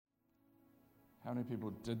How many people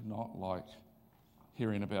did not like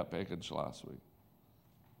hearing about baggage last week?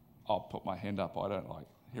 I'll put my hand up. I don't like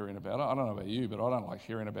hearing about it. I don't know about you, but I don't like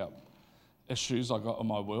hearing about issues I got in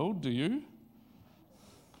my world. Do you?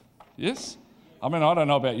 Yes? I mean, I don't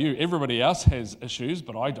know about you. Everybody else has issues,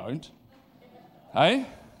 but I don't. Hey?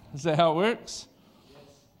 Is that how it works? Yes.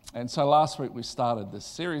 And so last week we started this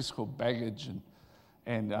series called Baggage,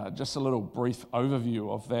 and just a little brief overview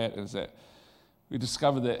of that is that we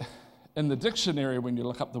discovered that in the dictionary, when you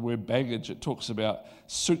look up the word baggage, it talks about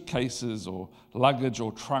suitcases or luggage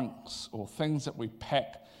or trunks or things that we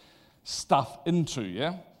pack stuff into,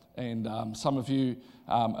 yeah? And some of you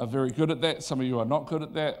are very good at that. Some of you are not good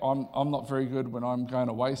at that. I'm not very good when I'm going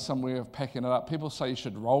away somewhere of packing it up. People say you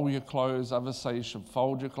should roll your clothes. Others say you should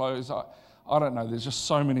fold your clothes. I don't know. There's just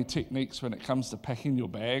so many techniques when it comes to packing your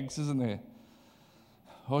bags, isn't there?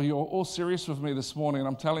 Well, you're all serious with me this morning.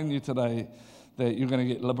 I'm telling you today that you're going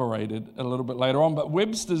to get liberated a little bit later on. But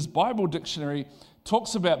Webster's Bible Dictionary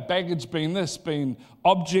talks about baggage being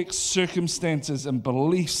objects, circumstances, and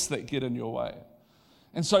beliefs that get in your way.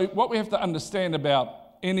 And so what we have to understand about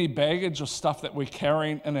any baggage or stuff that we're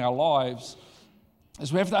carrying in our lives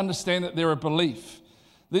is we have to understand that they're a belief.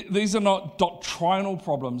 These are not doctrinal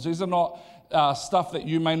problems. These are not stuff that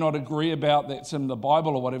you may not agree about that's in the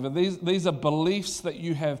Bible or whatever. These are beliefs that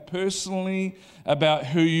you have personally about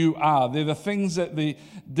who you are. They're the things that the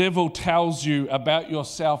devil tells you about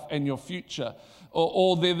yourself and your future.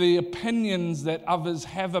 Or they're the opinions that others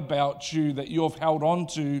have about you that you've held on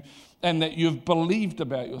to and that you've believed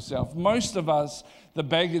about yourself. Most of us, the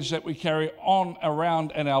baggage that we carry on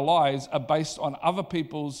around in our lives are based on other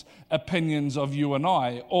people's opinions of you and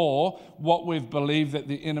I, or what we've believed that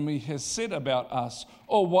the enemy has said about us,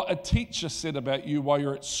 or what a teacher said about you while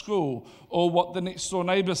you're at school, or what the next door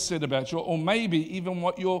neighbor said about you, or maybe even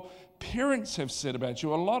what your parents have said about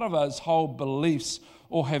you. A lot of us hold beliefs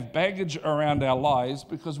or have baggage around our lives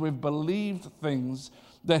because we've believed things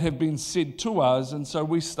that have been said to us, and so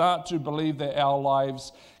we start to believe that our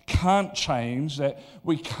lives can't change, that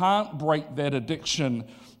we can't break that addiction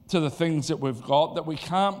to the things that we've got, that we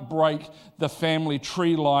can't break the family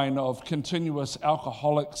tree line of continuous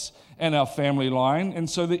alcoholics in our family line. And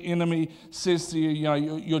so the enemy says to you,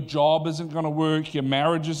 your job isn't going to work, your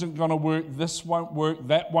marriage isn't going to work, this won't work,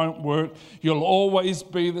 that won't work, you'll always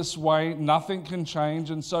be this way, nothing can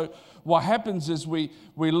change. And so what happens is we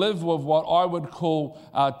live with what I would call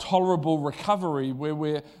tolerable recovery, where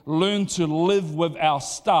we learn to live with our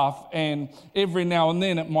stuff, and every now and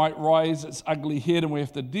then it might raise its ugly head and we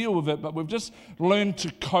have to deal with it, but we've just learned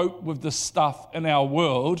to cope with the stuff in our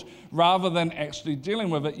world rather than actually dealing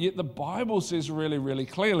with it. Yet the Bible says really, really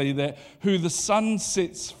clearly that who the Son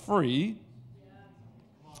sets free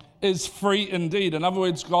is free indeed. In other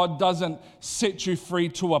words, God doesn't set you free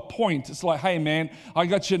to a point. It's like, hey man, I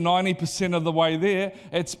got you 90% of the way there.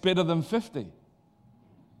 It's better than 50.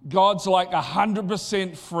 God's like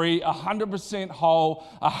 100% free, 100% whole,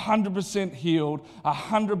 100% healed,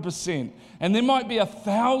 100%. And there might be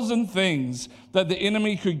 1,000 things that the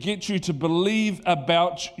enemy could get you to believe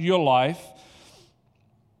about your life.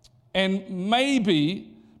 And maybe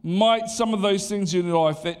might some of those things in your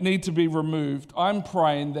life that need to be removed. I'm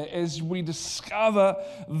praying that as we discover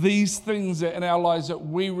these things that in our lives, that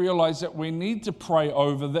we realize that we need to pray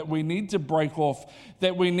over, that we need to break off,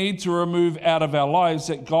 that we need to remove out of our lives,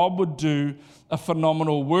 that God would do a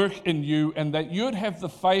phenomenal work in you, and that you'd have the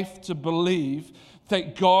faith to believe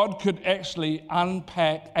that God could actually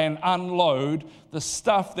unpack and unload the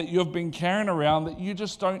stuff that you've been carrying around that you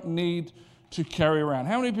just don't need to carry around.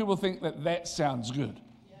 How many people think that sounds good?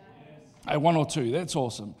 Hey, one or two, that's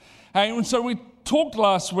awesome. Hey, and so we talked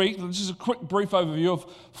last week, just a quick brief overview of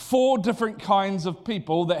 4 different kinds of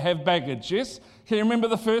people that have baggage, yes? Can you remember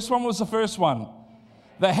the first one? What was the first one?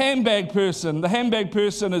 The handbag person. The handbag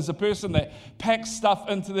person is a person that packs stuff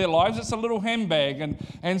into their lives. It's a little handbag,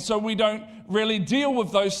 and so we don't really deal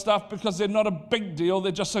with those stuff because they're not a big deal.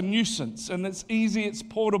 They're just a nuisance, and it's easy, it's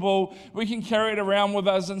portable. We can carry it around with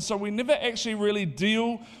us, and so we never actually really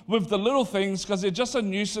deal with the little things because they're just a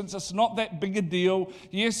nuisance. It's not that big a deal.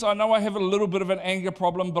 Yes, I know I have a little bit of an anger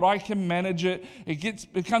problem, but I can manage it.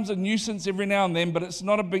 It becomes a nuisance every now and then, but it's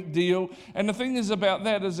not a big deal. And the thing is about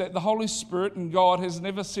that is that the Holy Spirit and God has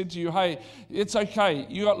never said to you, hey, it's okay,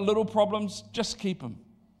 you got little problems, just keep them.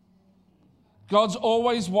 God's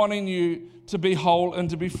always wanting you to be whole and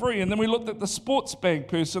to be free. And then we looked at the sports bag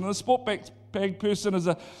person. And the sports bag person is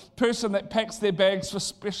a person that packs their bags for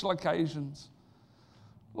special occasions.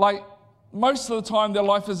 Like, most of the time their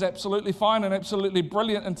life is absolutely fine and absolutely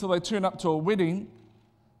brilliant until they turn up to a wedding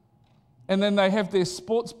and then they have their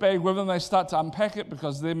sports bag with them. They start to unpack it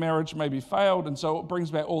because their marriage maybe failed, and so it brings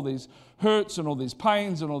back all these hurts and all these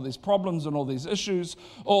pains and all these problems and all these issues.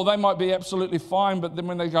 Or they might be absolutely fine, but then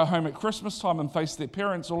when they go home at Christmas time and face their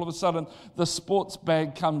parents, all of a sudden the sports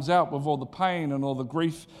bag comes out with all the pain and all the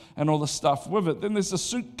grief and all the stuff with it. Then there's a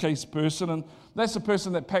suitcase person, and that's the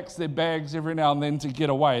person that packs their bags every now and then to get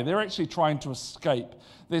away. They're actually trying to escape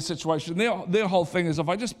their situation. Their whole thing is, if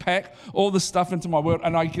I just pack all this stuff into my world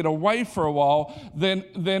and I get away for a while, then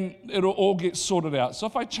it'll all get sorted out. So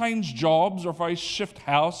if I change jobs, or if I shift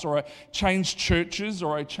house, or I change churches,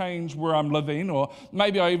 or I change where I'm living, or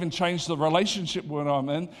maybe I even change the relationship where I'm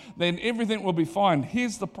in, then everything will be fine.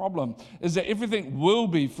 Here's the problem, is that everything will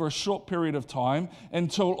be for a short period of time,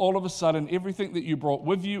 until all of a sudden everything that you brought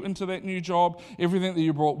with you into that new job, everything that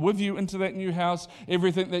you brought with you into that new house,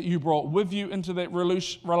 everything that you brought with you into that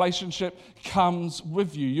relationship comes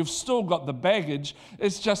with you. You've still got the baggage.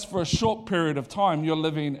 It's just for a short period of time. You're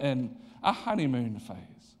living in a honeymoon phase.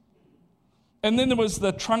 And then there was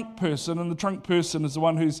the trunk person, and the trunk person is the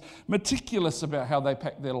one who's meticulous about how they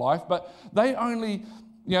pack their life, but they only,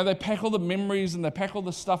 they pack all the memories and they pack all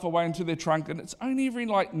the stuff away into their trunk, and it's only every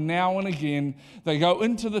now and again they go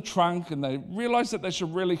into the trunk and they realize that they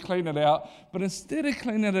should really clean it out, but instead of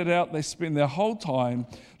cleaning it out, they spend their whole time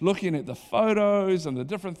looking at the photos and the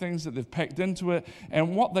different things that they've packed into it,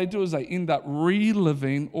 and what they do is they end up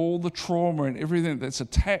reliving all the trauma and everything that's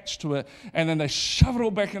attached to it, and then they shove it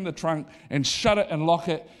all back in the trunk and shut it and lock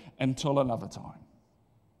it until another time.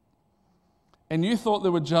 And you thought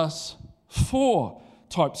there were just 4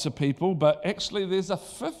 types of people, but actually there's a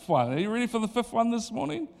 5th one. Are you ready for the 5th one this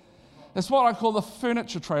morning? It's what I call the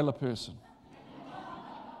furniture trailer person.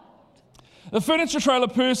 The furniture trailer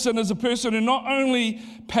person is a person who not only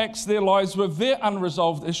packs their lives with their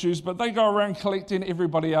unresolved issues, but they go around collecting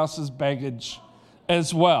everybody else's baggage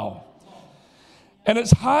as well. And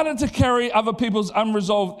it's harder to carry other people's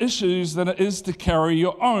unresolved issues than it is to carry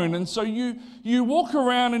your own. And so you walk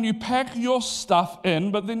around and you pack your stuff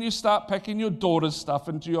in, but then you start packing your daughter's stuff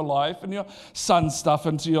into your life, and your son's stuff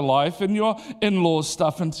into your life, and your in-laws'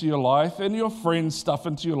 stuff into your life, and your friends' stuff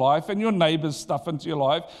into your life, and your neighbor's stuff into your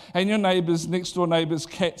life, and your neighbor's next door neighbor's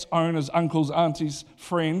cat's owner's uncle's auntie's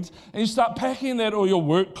friend. And you start packing that, or your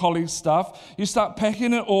work colleague's stuff. You start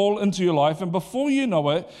packing it all into your life, and before you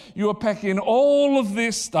know it, you are packing all of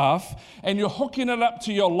their stuff, and you're hooking it up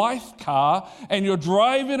to your life car, and you're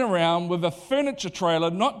driving around with a furniture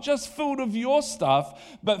trailer, not just filled of your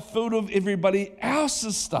stuff, but filled of everybody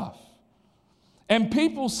else's stuff. And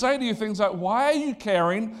people say to you things like, why are you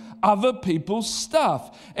carrying other people's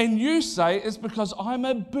stuff? And you say, it's because I'm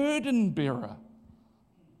a burden bearer.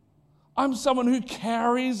 I'm someone who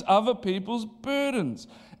carries other people's burdens.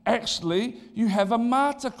 Actually, you have a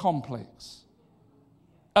martyr complex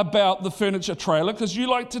about the furniture trailer, because you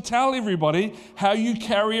like to tell everybody how you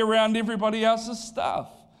carry around everybody else's stuff.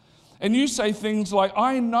 And you say things like,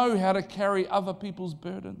 I know how to carry other people's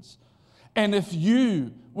burdens. And if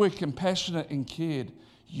you were compassionate and cared,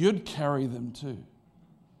 you'd carry them too.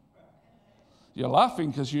 You're laughing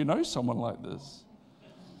because you know someone like this.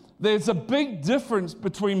 There's a big difference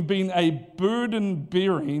between being a burden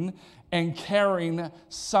bearing and carrying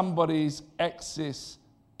somebody's excess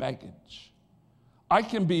baggage. I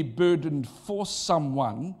can be burdened for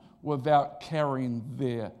someone without carrying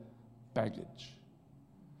their baggage.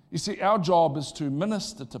 You see, our job is to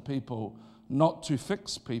minister to people, not to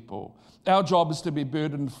fix people. Our job is to be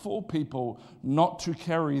burdened for people, not to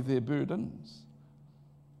carry their burdens.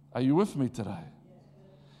 Are you with me today?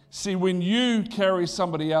 See, when you carry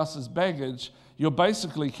somebody else's baggage, you're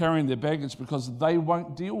basically carrying their baggage because they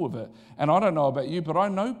won't deal with it. And I don't know about you, but I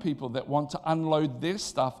know people that want to unload their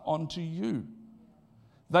stuff onto you.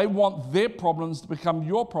 They want their problems to become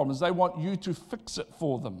your problems. They want you to fix it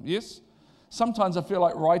for them, yes? Sometimes I feel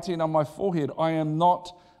like writing on my forehead, I am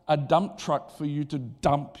not a dump truck for you to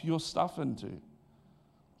dump your stuff into.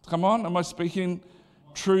 Come on, am I speaking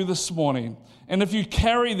true this morning? And if you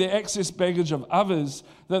carry the excess baggage of others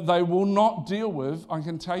that they will not deal with, I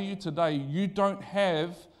can tell you today, you don't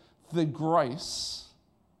have the grace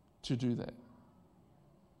to do that.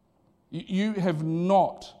 You have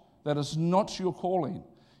not, that is not your calling.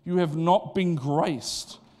 You have not been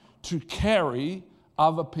graced to carry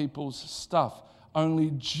other people's stuff.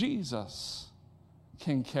 Only Jesus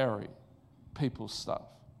can carry people's stuff.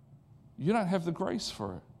 You don't have the grace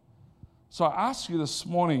for it. So I ask you this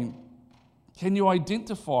morning, can you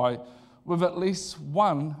identify with at least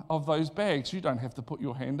one of those bags? You don't have to put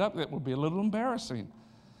your hand up. That would be a little embarrassing.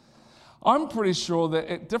 I'm pretty sure that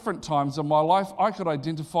at different times in my life, I could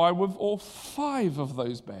identify with all 5 of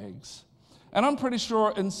those bags. And I'm pretty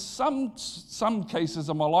sure in some cases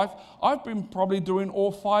of my life, I've been probably doing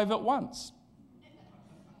all 5 at once.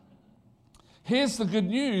 Here's the good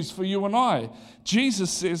news for you and I.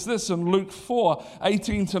 Jesus says this in Luke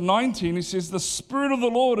 4:18-19. He says, "The Spirit of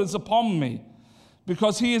the Lord is upon me,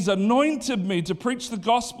 because he has anointed me to preach the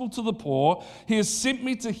gospel to the poor. He has sent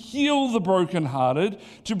me to heal the brokenhearted,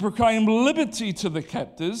 to proclaim liberty to the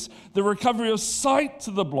captives, the recovery of sight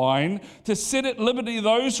to the blind, to set at liberty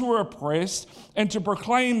those who are oppressed, and to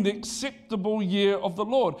proclaim the acceptable year of the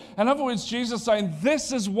Lord." In other words, Jesus is saying,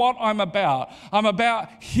 this is what I'm about. I'm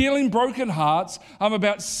about healing broken hearts. I'm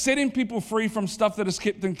about setting people free from stuff that is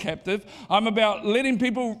kept them captive. I'm about letting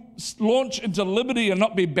people launch into liberty and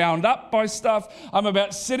not be bound up by stuff. I'm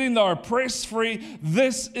about setting the oppressed free.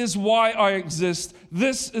 This is why I exist.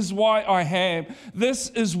 This is why I am. This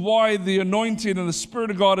is why the anointing and the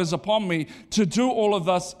Spirit of God is upon me to do all of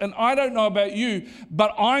this. And I don't know about you,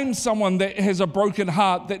 but I'm someone that has a broken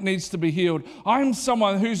heart that needs to be healed. I'm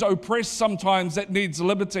someone who's oppressed sometimes that needs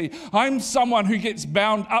liberty. I'm someone who gets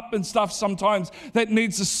bound up in stuff sometimes that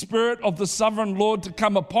needs the Spirit of the sovereign Lord to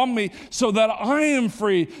come upon me so that I am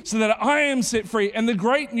free, so that I am set free. And the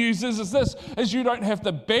great news is this, is you don't have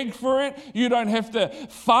to beg for it. You don't have to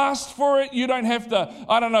fast for it. You don't have to,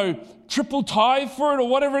 triple tithe for it or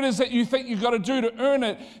whatever it is that you think you've got to do to earn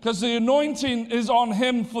it, because the anointing is on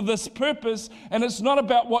him for this purpose. And it's not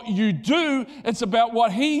about what you do, it's about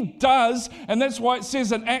what he does. And that's why it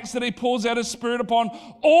says in Acts that he pours out his Spirit upon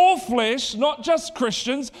all flesh, not just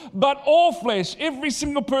Christians, but all flesh. Every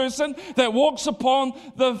single person that walks upon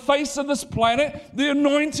the face of this planet, the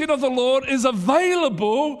anointing of the Lord is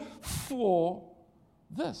available for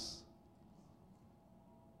this.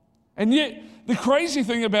 And yet, the crazy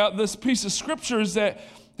thing about this piece of scripture is that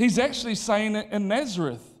he's actually saying it in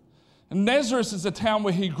Nazareth. And Nazareth is the town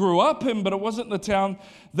where he grew up in, but it wasn't the town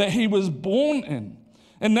that he was born in.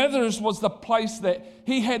 And Nazareth was the place that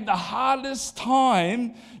he had the hardest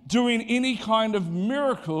time doing any kind of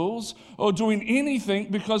miracles or doing anything,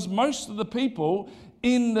 because most of the people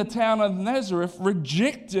in the town of Nazareth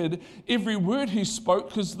rejected every word he spoke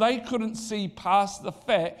because they couldn't see past the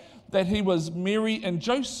fact that he was Mary and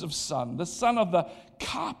Joseph's son, the son of the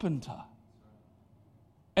carpenter.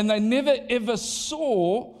 And they never ever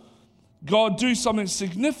saw God do something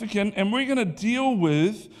significant. And we're going to deal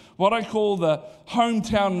with what I call the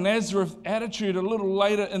hometown Nazareth attitude a little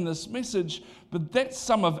later in this message. But that's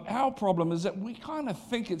some of our problem, is that we kind of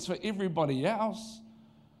think it's for everybody else.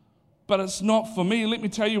 But it's not for me. Let me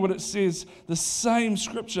tell you what it says. The same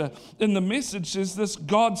scripture in the Message says this: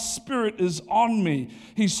 God's Spirit is on me.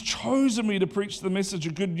 He's chosen me to preach the message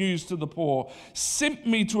of good news to the poor, sent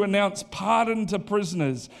me to announce pardon to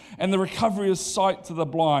prisoners and the recovery of sight to the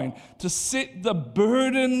blind, to set the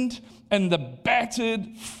burdened and the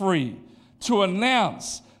battered free, to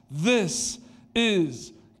announce this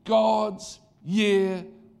is God's year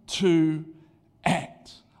to act.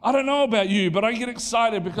 I don't know about you, but I get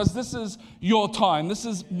excited because this is your time. This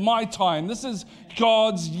is my time. This is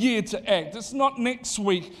God's year to act. It's not next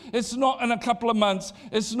week. It's not in a couple of months.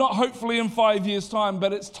 It's not hopefully in 5 years' time,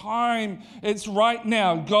 but it's time. It's right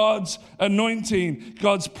now. God's anointing,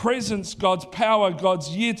 God's presence, God's power, God's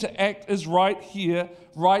year to act is right here,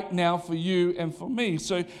 right now for you and for me.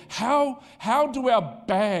 So how do our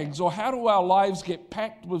bags or how do our lives get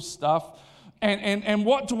packed with stuff? And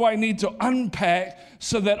what do I need to unpack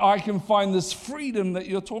so that I can find this freedom that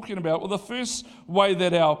you're talking about? Well, the first way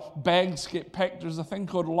that our bags get packed is a thing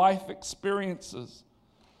called life experiences.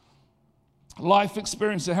 Life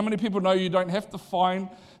experiences. How many people know you don't have to find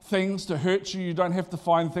things to hurt you? You don't have to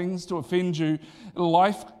find things to offend you.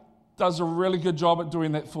 Life does a really good job at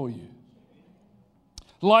doing that for you.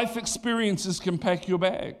 Life experiences can pack your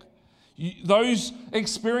bag. Those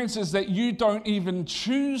experiences that you don't even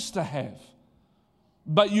choose to have,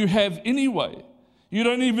 but you have anyway. You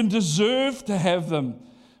don't even deserve to have them,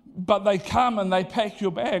 but they come and they pack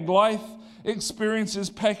your bag. Life experiences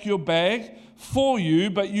pack your bag for you,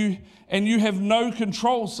 but you have no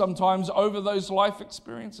control sometimes over those life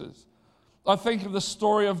experiences. I think of the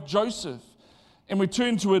story of Joseph, and we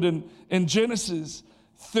turn to it in Genesis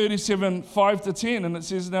 37, 5-10, and it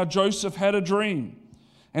says, "Now Joseph had a dream,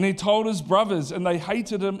 and he told his brothers, and they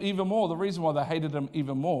hated him even more." The reason why they hated him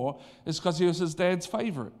even more is because he was his dad's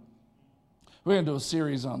favorite. We're going to do a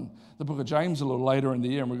series on the book of James a little later in the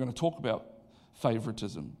year, and we're going to talk about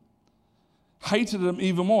favoritism. Hated him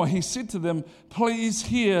even more. He said to them, "Please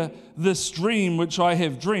hear this dream which I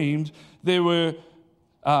have dreamed. There were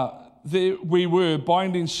there we were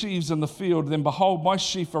binding sheaves in the field. Then behold, my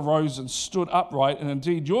sheaf arose and stood upright, and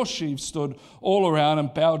indeed your sheaves stood all around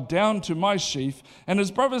and bowed down to my sheaf. And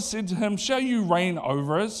his brothers said to him, shall you reign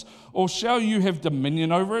over us, or shall you have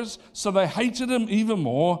dominion over us? So they hated him even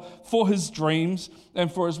more for his dreams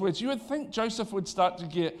and for his words. You would think Joseph would start to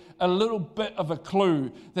get a little bit of a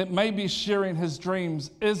clue that maybe sharing his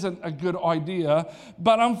dreams isn't a good idea.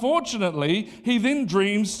 But unfortunately, he then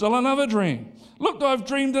dreams still another dream. Look, I've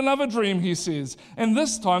dreamed another dream, he says. And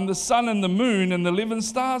this time the sun and the moon and the 11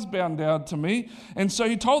 stars bowed down to me. And so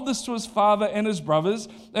he told this to his father and his brothers.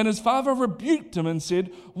 And his father rebuked him and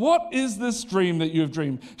said, what is this dream that you have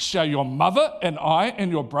dreamed? Shall your mother and I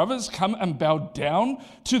and your brothers come and bow down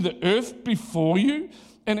to the earth before you?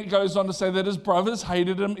 And it goes on to say that his brothers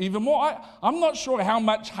hated him even more. I'm not sure how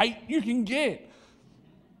much hate you can get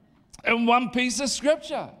in one piece of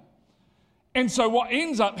scripture. And so what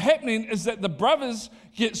ends up happening is that the brothers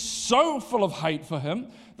get so full of hate for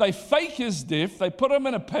him, they fake his death, they put him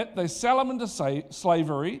in a pit, they sell him into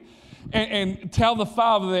slavery, and tell the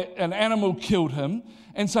father that an animal killed him.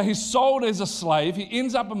 And so he's sold as a slave. He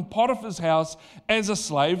ends up in Potiphar's house as a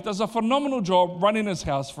slave, does a phenomenal job running his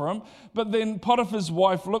house for him. But then Potiphar's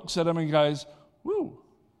wife looks at him and goes, woo,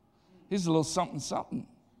 here's a little something, something.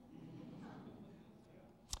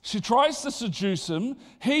 She tries to seduce him.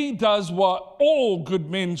 He does what all good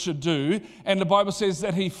men should do. And the Bible says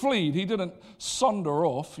that he fled. He didn't sonder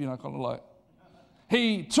off, kind of like.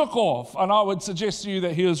 He took off. And I would suggest to you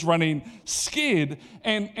that he was running scared.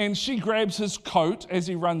 And she grabs his coat as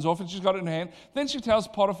he runs off, and she's got it in her hand. Then she tells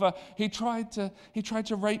Potiphar, he tried to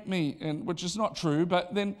rape me, which is not true.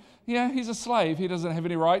 But then, he's a slave. He doesn't have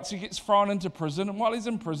any rights. He gets thrown into prison. And while he's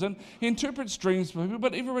in prison, he interprets dreams for people,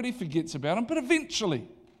 but everybody forgets about him. But eventually,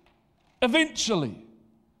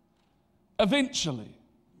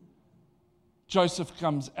 Joseph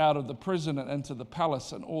comes out of the prison and into the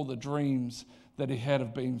palace, and all the dreams that he had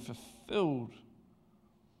have been fulfilled.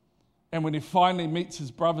 And when he finally meets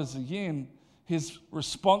his brothers again, his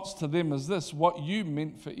response to them is this: what you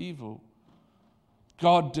meant for evil,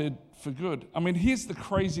 God did for good. I mean, here's the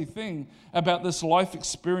crazy thing about this life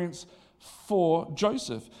experience for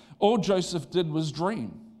Joseph. All Joseph did was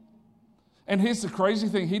dream. And here's the crazy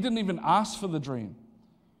thing, he didn't even ask for the dream.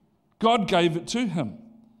 God gave it to him.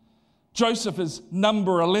 Joseph is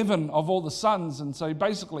number 11 of all the sons, and so he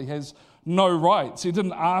basically has no rights. He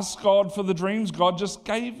didn't ask God for the dreams, God just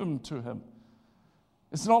gave them to him.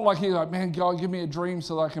 It's not like he's like, man, God, give me a dream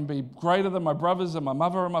so that I can be greater than my brothers and my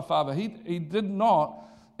mother and my father. He did not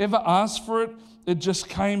ever ask for it, it just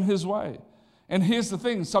came his way. And here's the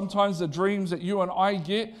thing, sometimes the dreams that you and I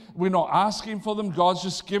get, we're not asking for them, God's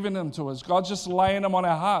just giving them to us. God's just laying them on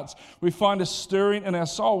our hearts. We find a stirring in our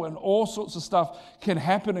soul, and all sorts of stuff can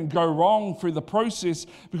happen and go wrong through the process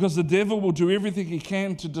because the devil will do everything he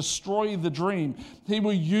can to destroy the dream. He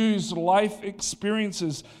will use life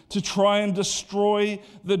experiences to try and destroy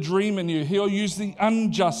the dream in you. He'll use the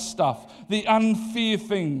unjust stuff, the unfair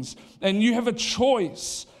things, and you have a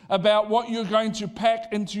choice about what you're going to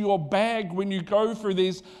pack into your bag when you go through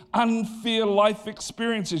these unfair life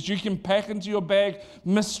experiences. You can pack into your bag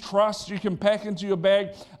mistrust. You can pack into your bag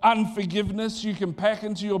unforgiveness. You can pack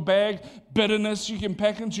into your bag bitterness. You can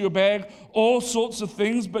pack into your bag all sorts of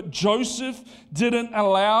things. But Joseph didn't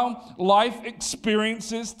allow life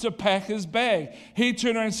experiences to pack his bag. He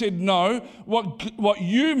turned around and said, no, what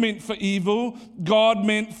you meant for evil, God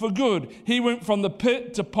meant for good. He went from the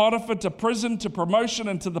pit to Potiphar to prison to promotion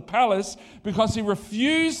and to the palace because he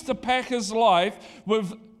refused to pack his life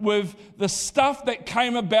with the stuff that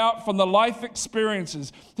came about from the life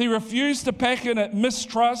experiences. He refused to pack in it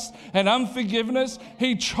mistrust and unforgiveness.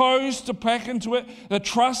 He chose to pack into it the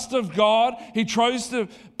trust of God. He chose to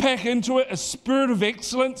pack into it a spirit of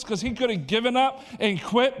excellence because he could have given up and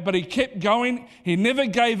quit, but he kept going. He never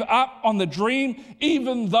gave up on the dream,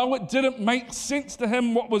 even though it didn't make sense to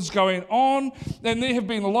him what was going on. And there have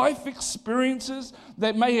been life experiences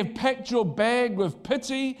that may have packed your bag with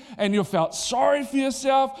pity, and you felt sorry for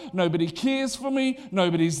yourself. Nobody cares for me.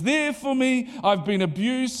 Nobody's there for me. I've been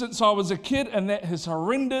abused since I was a kid, and that is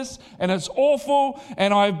horrendous, and it's awful,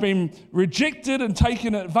 and I've been rejected and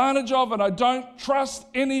taken advantage of, and I don't trust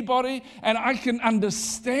anybody. And I can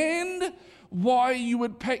understand why you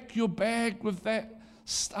would pack your bag with that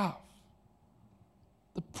stuff.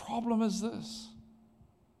 The problem is this: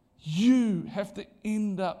 you have to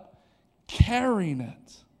end up carrying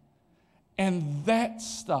it, and that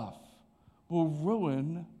stuff will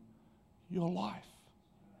ruin your life.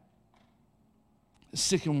 The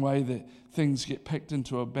second way that things get packed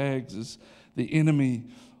into our bags is the enemy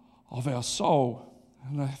of our soul.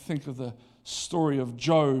 And I think of the story of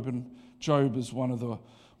Job, and Job is one of the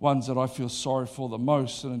ones that I feel sorry for the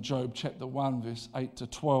most. And in Job chapter 1, verse 8 to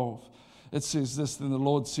 12, it says this, "Then the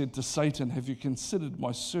Lord said to Satan, have you considered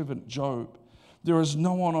my servant Job? There is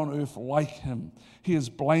no one on earth like him. He is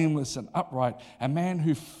blameless and upright, a man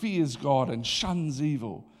who fears God and shuns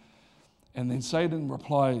evil." And then Satan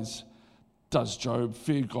replies, "Does Job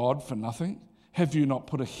fear God for nothing? Have you not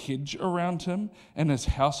put a hedge around him and his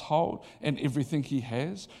household and everything he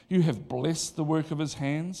has? You have blessed the work of his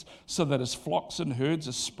hands so that his flocks and herds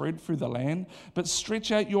are spread through the land. But stretch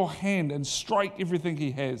out your hand and strike everything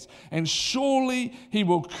he has, and surely he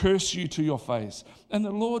will curse you to your face." And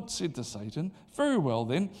the Lord said to Satan, "Very well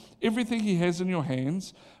then, everything he has in your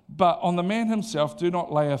hands, but on the man himself do not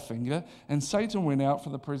lay a finger." And Satan went out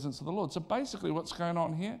from the presence of the Lord. So basically what's going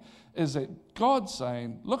on here is that God's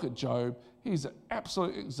saying, look at Job. He's an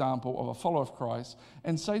absolute example of a follower of Christ.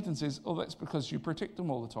 And Satan says, "Oh, that's because you protect him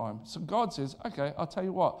all the time." So God says, "Okay, I'll tell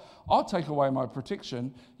you what. I'll take away my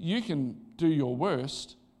protection. You can do your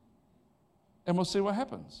worst, and we'll see what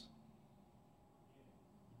happens."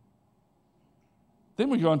 Then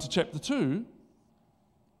we go into chapter 2,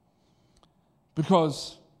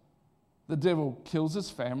 because the devil kills his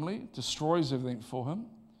family, destroys everything for him,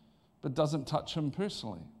 but doesn't touch him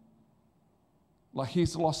personally. Like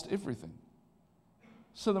he's lost everything.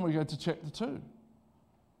 So then we go to chapter 2. It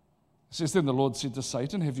says, "Then the Lord said to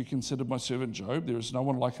Satan, have you considered my servant Job? There is no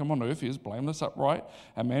one like him on earth. He is blameless, upright,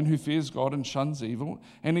 a man who fears God and shuns evil.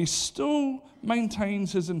 And he still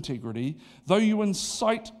maintains his integrity, though you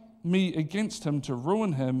incite me against him to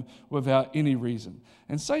ruin him without any reason."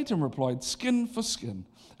 And Satan replied, "Skin for skin.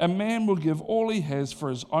 A man will give all he has for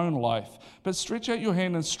his own life, but stretch out your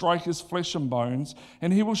hand and strike his flesh and bones,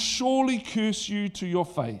 and he will surely curse you to your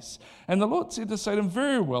face." And the Lord said to Satan,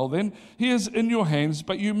 "Very well then, he is in your hands,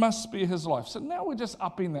 but you must spare his life." So now we're just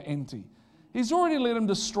upping the ante. He's already let him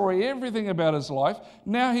destroy everything about his life.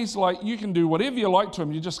 Now he's like, you can do whatever you like to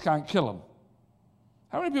him, you just can't kill him.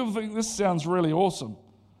 How many people think this sounds really awesome?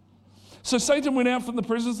 So Satan went out from the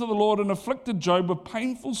presence of the Lord and afflicted Job with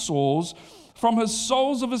painful sores from his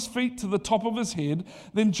soles of his feet to the top of his head.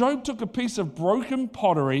 Then Job took a piece of broken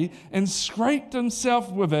pottery and scraped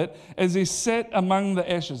himself with it as he sat among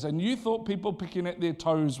the ashes. And you thought people picking at their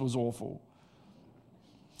toes was awful.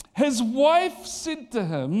 His wife said to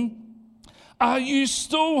him, "Are you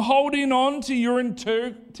still holding on to your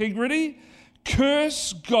integrity?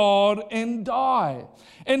 Curse God and die."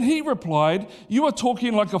 And he replied, "You are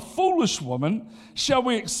talking like a foolish woman. Shall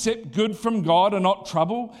we accept good from God and not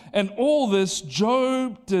trouble?" And all this,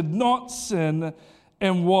 Job did not sin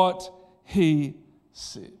in what he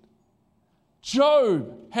said.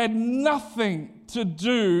 Job had nothing to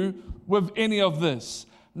do with any of this.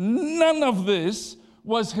 None of this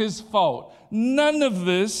was his fault. None of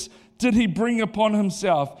this did he bring upon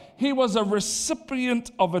himself. He was a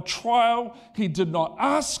recipient of a trial he did not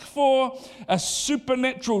ask for, a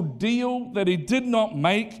supernatural deal that he did not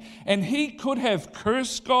make, and he could have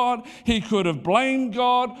cursed God, he could have blamed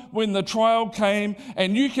God when the trial came,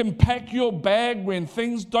 and you can pack your bag when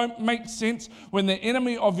things don't make sense, when the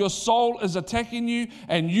enemy of your soul is attacking you,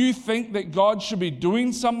 and you think that God should be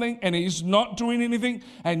doing something, and he's not doing anything,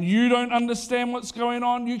 and you don't understand what's going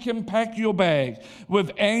on. You can pack your bag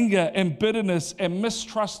with anger and bitterness and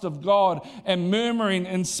mistrust of God and murmuring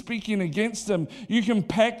and speaking against him. You can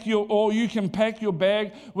pack your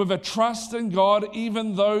bag with a trust in God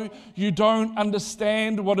even though you don't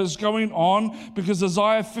understand what is going on, because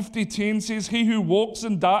Isaiah 50:10 says, "He who walks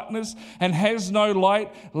in darkness and has no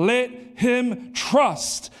light, let him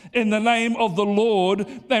trust in the name of the Lord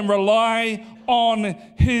and rely on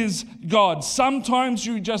his God." Sometimes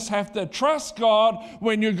you just have to trust God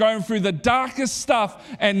when you're going through the darkest stuff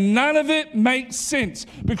and none of it makes sense,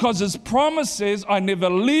 because his promise says, "I never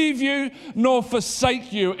leave you nor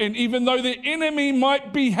forsake you." And even though the enemy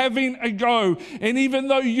might be having a go, and even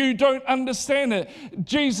though you don't understand it,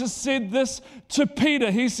 Jesus said this to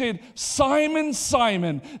Peter. He said, "Simon,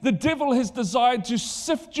 Simon, the devil has desired to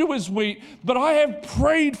sift you as wheat, but I have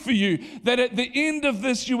prayed for you that at the end of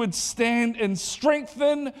this you would stand and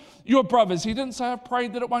strengthen your brothers." He didn't say, "I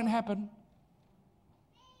prayed that it won't happen."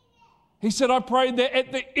 He said, "I prayed that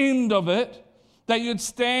at the end of it, that you'd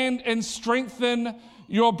stand and strengthen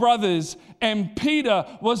your brothers." And Peter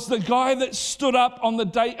was the guy that stood up on the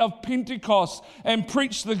day of Pentecost and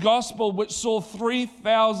preached the gospel, which saw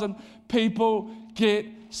 3,000 people get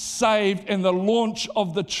saved, and the launch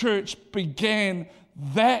of the church began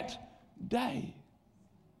that day.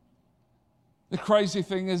 The crazy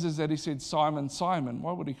thing is that he said, Simon, Simon.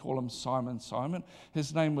 Why would he call him Simon, Simon?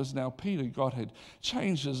 His name was now Peter. God had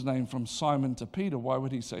changed his name from Simon to Peter. Why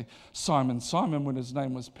would he say Simon, Simon when his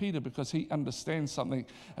name was Peter? Because he understands something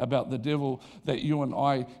about the devil that you and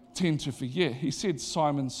I tend to forget. He said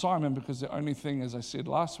Simon, Simon because the only thing, as I said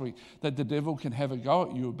last week, that the devil can have a go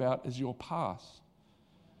at you about is your past.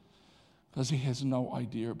 Because he has no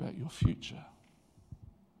idea about your future.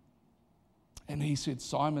 And he said,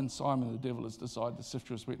 Simon, Simon, the devil has decided to sift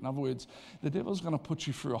you as wheat. In other words, the devil's going to put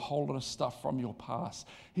you through a whole lot of stuff from your past.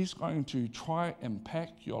 He's going to try and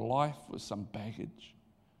pack your life with some baggage.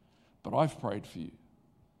 But I've prayed for you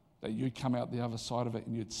that you'd come out the other side of it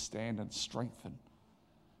and you'd stand and strengthen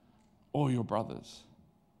all your brothers.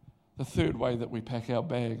 The third way that we pack our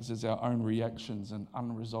bags is our own reactions and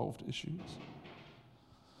unresolved issues.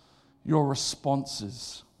 Your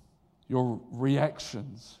responses, your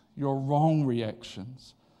reactions, your wrong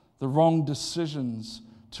reactions, the wrong decisions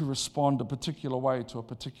to respond a particular way to a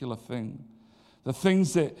particular thing. The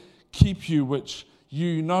things that keep you, which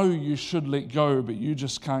you know you should let go, but you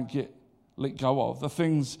just can't let go of. The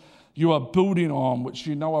things you are building on, which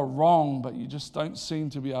you know are wrong, but you just don't seem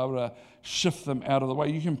to be able to shift them out of the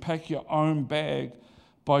way. You can pack your own bag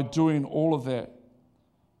by doing all of that,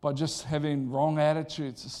 by just having wrong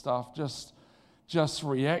attitudes and stuff, just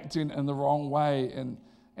reacting in the wrong way and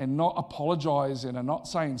not apologizing and not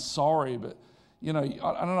saying sorry. But, you know,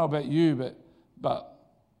 I don't know about you, but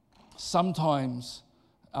sometimes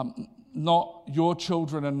not your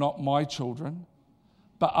children and not my children,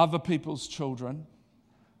 but other people's children,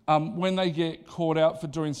 when they get caught out for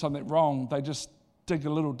doing something wrong, they just dig a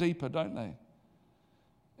little deeper, don't they?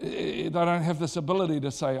 They don't have this ability to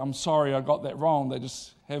say, I'm sorry, I got that wrong. They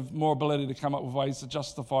just have more ability to come up with ways to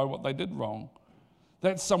justify what they did wrong.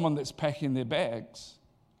 That's someone that's packing their bags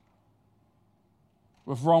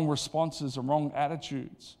with wrong responses and wrong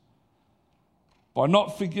attitudes. By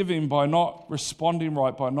not forgiving, by not responding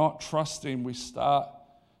right, by not trusting, we start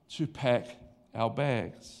to pack our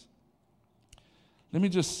bags. Let me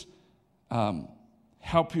just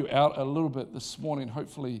help you out a little bit this morning.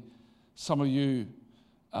 Hopefully some of you,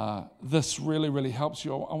 this really, really helps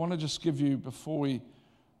you. I want to just give you, before we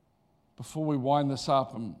wind this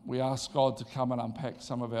up and we ask God to come and unpack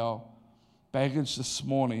some of our baggage this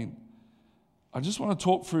morning, I just want to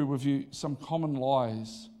talk through with you some common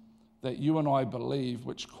lies that you and I believe,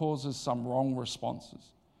 which causes some wrong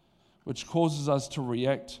responses, which causes us to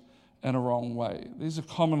react in a wrong way. These are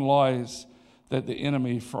common lies that the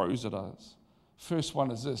enemy throws at us. First one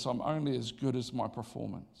is this: I'm only as good as my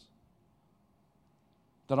performance.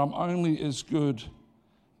 That I'm only as good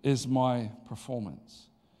as my performance.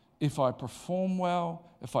 If I perform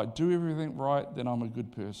well, if I do everything right, then I'm a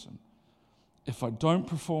good person. If I don't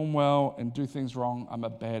perform well and do things wrong, I'm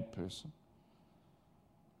a bad person.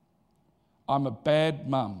 I'm a bad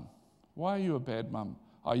mum. Why are you a bad mum?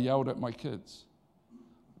 I yelled at my kids.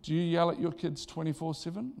 Do you yell at your kids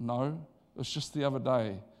 24/7? No. It was just the other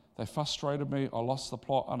day. They frustrated me, I lost the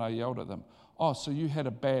plot, and I yelled at them. Oh, so you had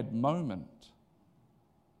a bad moment.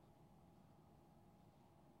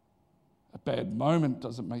 A bad moment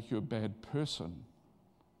doesn't make you a bad person.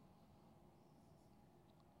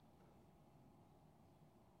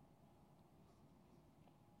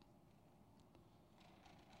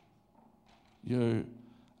 You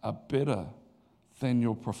are better than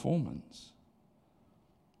your performance.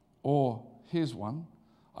 Or, here's one,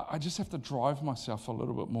 I just have to drive myself a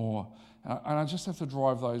little bit more, and I just have to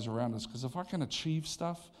drive those around us, because if I can achieve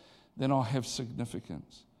stuff, then I'll have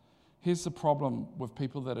significance. Here's the problem with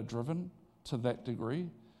people that are driven to that degree.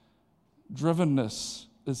 Drivenness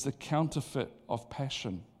is the counterfeit of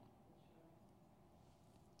passion.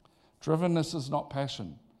 Drivenness is not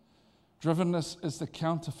passion. Drivenness is the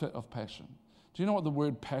counterfeit of passion. Do you know what the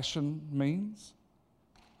word passion means?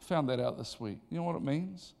 I found that out this week. You know what it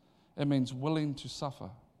means? It means willing to suffer.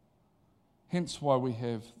 Hence why we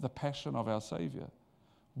have the passion of our Savior,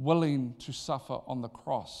 willing to suffer on the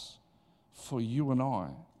cross for you and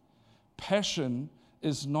I. Passion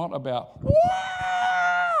is not about,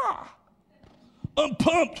 I'm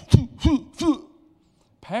pumped.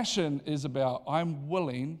 Passion is about, I'm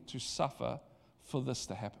willing to suffer for this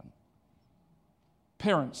to happen.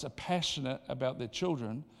 Parents are passionate about their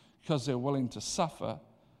children because they're willing to suffer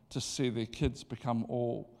to see their kids become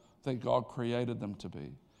all that God created them to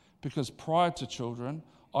be. Because prior to children,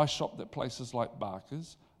 I shopped at places like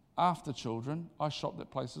Barker's. After children, I shopped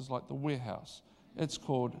at places like the Warehouse. It's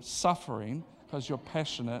called suffering because you're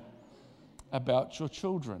passionate about your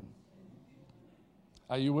children.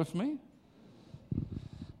 Are you with me?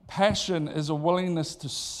 Passion is a willingness to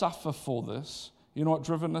suffer for this. You know what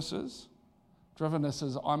drivenness is? Drivenness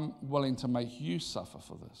is I'm willing to make you suffer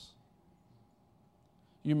for this.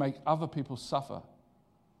 You make other people suffer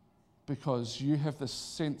because you have this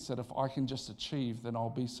sense that if I can just achieve, then I'll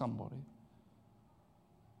be somebody.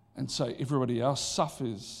 And so everybody else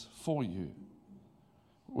suffers for you.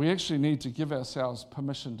 We actually need to give ourselves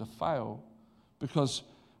permission to fail, because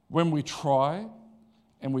when we try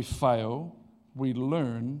and we fail, we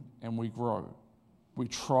learn and we grow. We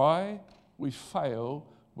try, we fail,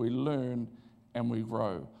 we learn and we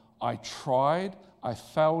grow. I tried, I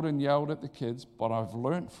failed and yelled at the kids, but I've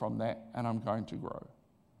learned from that and I'm going to grow.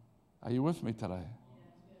 Are you with me today?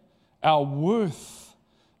 Our worth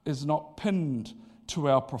is not pinned to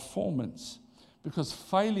our performance, because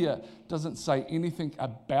failure doesn't say anything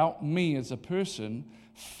about me as a person.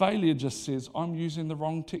 Failure just says, I'm using the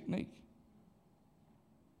wrong technique.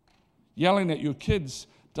 Yelling at your kids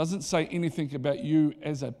doesn't say anything about you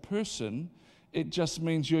as a person. It just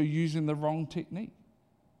means you're using the wrong technique.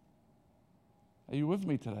 Are you with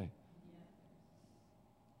me today?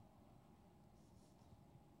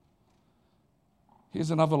 Here's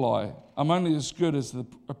another lie. I'm only as good as the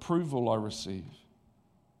approval I receive.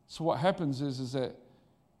 So what happens is that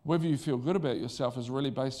whether you feel good about yourself is really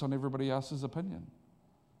based on everybody else's opinion.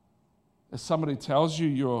 If somebody tells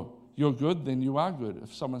you you're good, then you are good.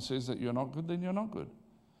 If someone says that you're not good, then you're not good.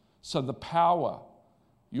 So the power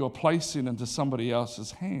you're placing into somebody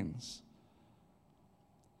else's hands.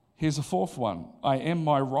 Here's a fourth one. I am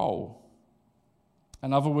my role.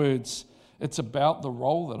 In other words, it's about the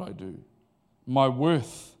role that I do. My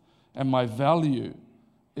worth and my value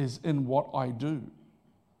is in what I do.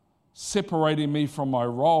 Separating me from my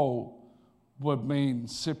role would mean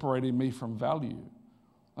separating me from value.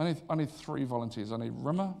 I need 3 volunteers. I need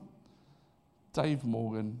Rimmer, Dave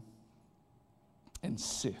Morgan, and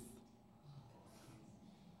Seth.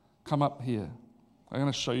 Come up here. I'm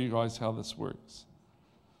going to show you guys how this works.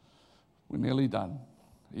 We're nearly done.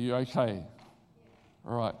 Are you okay?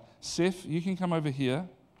 All right. Seth, you can come over here.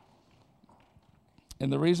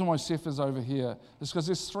 And the reason why Seth is over here is because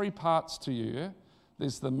there's 3 parts to you. Yeah?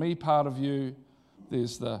 There's the me part of you,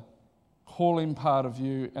 there's the calling part of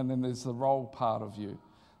you, and then there's the role part of you.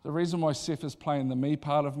 The reason why Seth is playing the me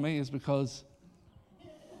part of me is because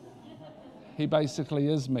he basically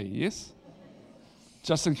is me, yes?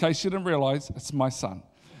 Just in case you didn't realize, it's my son.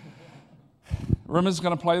 Rimmer's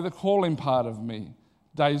going to play the calling part of me.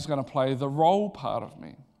 Dave's going to play the role part of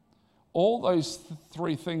me. All those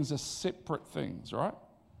 3 things are separate things, right?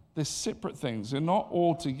 They're separate things. They're not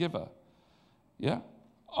all together. Yeah?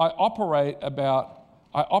 I operate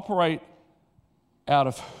out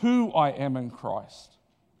of who I am in Christ.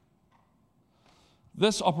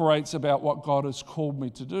 This operates about what God has called me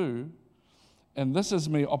to do, and this is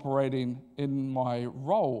me operating in my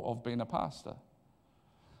role of being a pastor.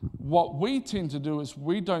 What we tend to do is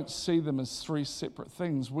we don't see them as 3 separate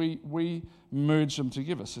things. We merge them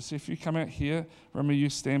together. So see, if you come out here, Rimmer, you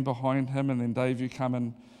stand behind him, and then Dave, you come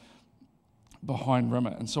in behind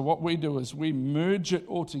Rimmer. And so what we do is we merge it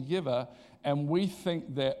all together, and we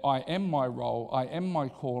think that I am my role, I am my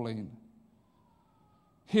calling.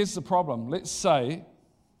 Here's the problem. Let's say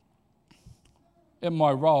in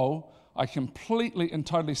my role, I completely and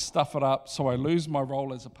totally stuff it up, so I lose my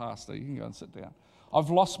role as a pastor. You can go and sit down. I've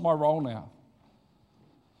lost my role now.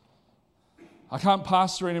 I can't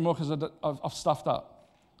pastor anymore because I've stuffed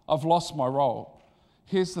up. I've lost my role.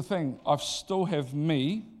 Here's the thing. I still have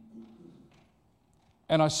me,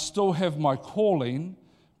 and I still have my calling,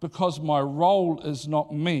 because my role is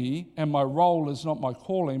not me, and my role is not my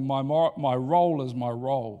calling. My role is my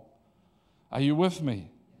role. Are you with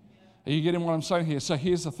me? Are you getting what I'm saying here? So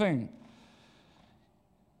here's the thing.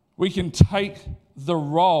 We can take the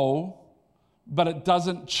role, but it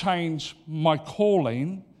doesn't change my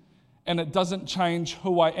calling, and it doesn't change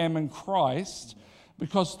who I am in Christ,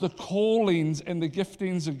 because the callings and the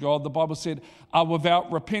giftings of God, the Bible said, are without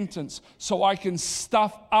repentance. So I can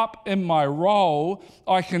stuff up in my role,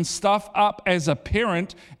 I can stuff up as a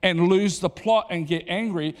parent and lose the plot and get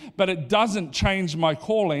angry, but it doesn't change my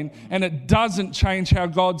calling, and it doesn't change how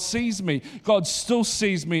God sees me. God still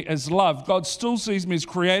sees me as loved. God still sees me as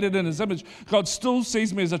created in His image. God still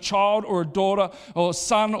sees me as a child or a daughter or a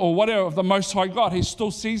son or whatever of the Most High God. He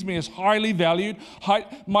still sees me as highly valued.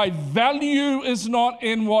 My value is not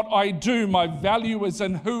in what I do. My value is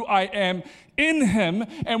in who I am in him.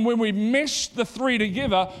 And when we mesh the three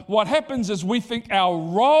together, what happens is we think our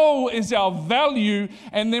role is our value,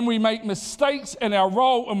 and then we make mistakes in our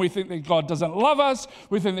role, and we think that God doesn't love us,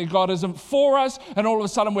 we think that God isn't for us, and all of a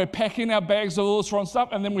sudden we're packing our bags of all this wrong stuff,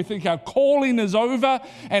 and then we think our calling is over,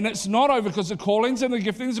 and it's not over, because the callings and the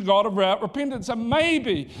giftings of God are about repentance. And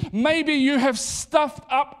maybe you have stuffed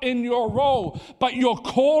up in your role, but your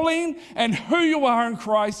calling and who you are in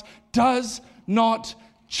Christ does not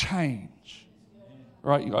change.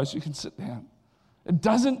 Right, you guys, you can sit down. It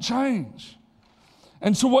doesn't change.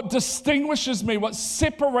 And so what distinguishes me, what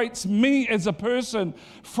separates me as a person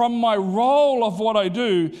from my role of what I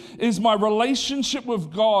do, is my relationship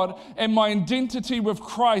with God, and my identity with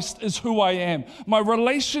Christ is who I am. My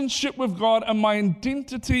relationship with God and my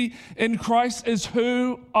identity in Christ is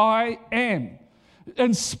who I am.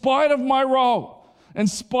 In spite of my role, in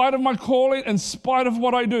spite of my calling, in spite of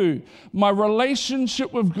what I do, my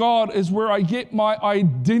relationship with God is where I get my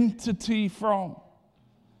identity from.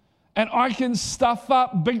 And I can stuff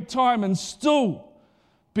up big time and still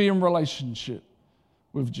be in relationship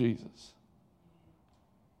with Jesus.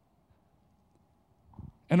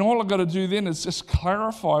 And all I've got to do then is just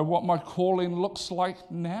clarify what my calling looks like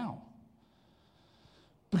now.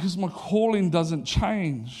 Because my calling doesn't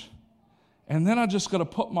change. And then I just got to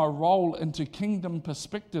put my role into kingdom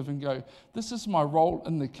perspective and go, this is my role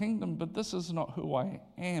in the kingdom, but this is not who I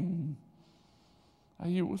am. Are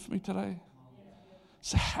you with me today?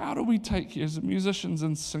 So how do we take care, as the musicians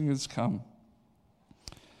and singers come,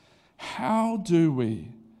 how do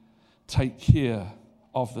we take care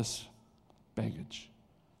of this baggage?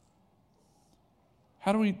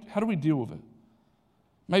 How do we deal with it?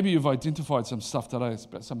 Maybe you've identified some stuff today, it's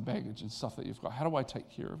about some baggage and stuff that you've got. How do I take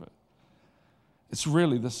care of it? It's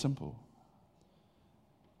really this simple.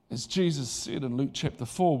 As Jesus said in Luke chapter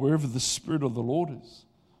 4, wherever the Spirit of the Lord is,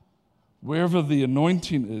 wherever the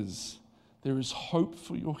anointing is, there is hope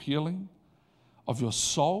for your healing of your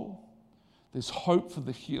soul. There's hope for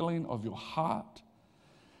the healing of your heart.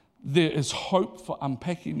 There is hope for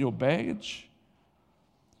unpacking your baggage.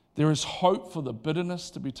 There is hope for the bitterness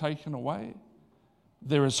to be taken away.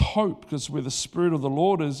 There is hope, because where the Spirit of the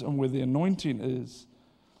Lord is and where the anointing is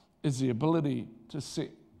the ability to set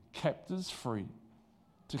captives free,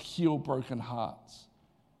 to heal broken hearts,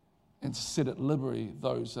 and to set at liberty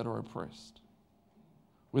those that are oppressed.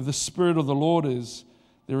 Where the Spirit of the Lord is,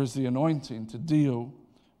 there is the anointing to deal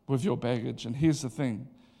with your baggage. And here's the thing.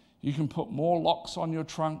 You can put more locks on your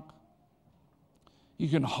trunk. You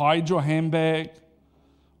can hide your handbag.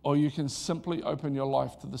 Or you can simply open your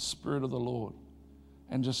life to the Spirit of the Lord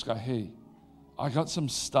and just go, hey, I got some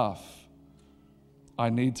stuff I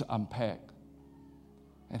need to unpack.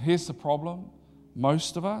 And here's the problem.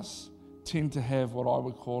 Most of us tend to have what I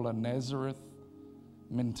would call a Nazareth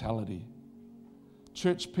mentality.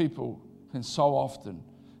 Church people can so often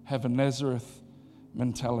have a Nazareth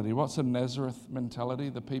mentality. What's a Nazareth mentality?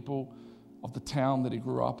 The people of the town that he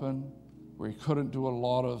grew up in, where he couldn't do a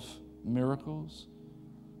lot of miracles,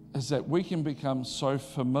 is that we can become so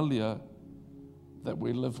familiar that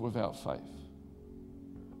we live without faith.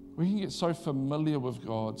 We can get so familiar with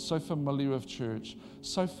God, so familiar with church,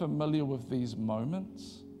 so familiar with these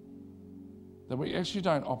moments that we actually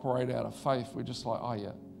don't operate out of faith. We're just like, oh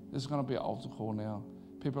yeah, there's going to be an altar call now.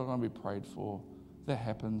 People are going to be prayed for. That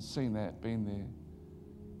happens, seen that, been there.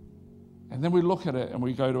 And then we look at it and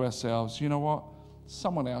we go to ourselves, you know what?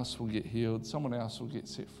 Someone else will get healed. Someone else will get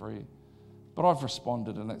set free. But I've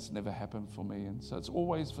responded and it's never happened for me. And so it's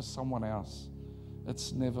always for someone else.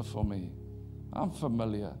 It's never for me. I'm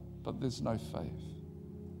familiar, but there's no faith.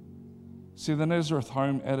 See, the Nazareth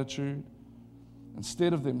home attitude,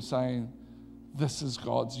 instead of them saying, this is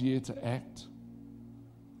God's year to act,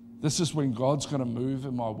 this is when God's going to move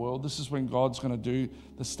in my world, this is when God's going to do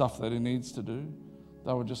the stuff that he needs to do,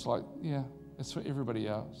 they were just like, yeah, it's for everybody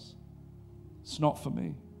else. It's not for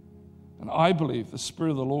me. And I believe the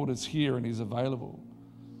Spirit of the Lord is here and he's available.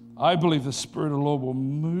 I believe the Spirit of the Lord will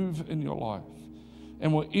move in your life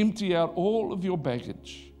and will empty out all of your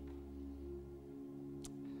baggage.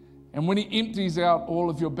 And when he empties out all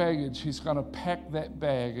of your baggage, he's going to pack that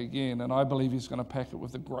bag again. And I believe he's going to pack it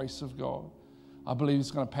with the grace of God. I believe he's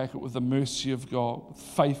going to pack it with the mercy of God, with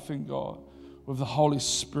faith in God, with the Holy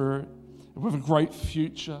Spirit, with a great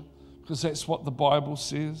future, because that's what the Bible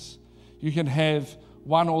says. You can have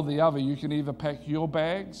one or the other. You can either pack your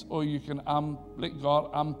bags or you can let God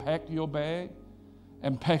unpack your bag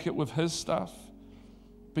and pack it with his stuff.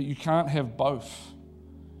 But you can't have both.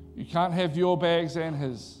 You can't have your bags and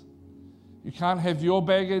his. You can't have your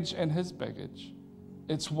baggage and his baggage.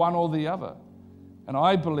 It's one or the other. And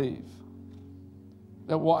I believe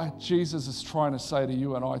That what Jesus is trying to say to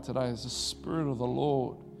you and I today is the Spirit of the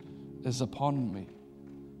Lord is upon me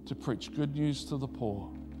to preach good news to the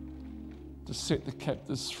poor, to set the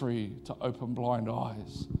captives free, to open blind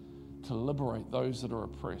eyes, to liberate those that are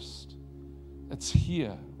oppressed. It's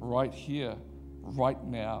here, right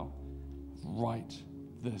now, right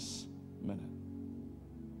this minute.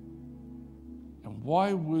 And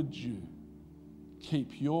why would you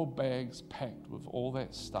keep your bags packed with all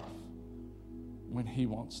that stuff when He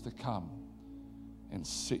wants to come and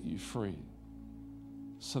set you free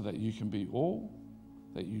so that you can be all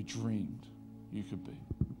that you dreamed you could be?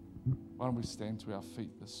 Why don't we stand to our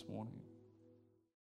feet this morning?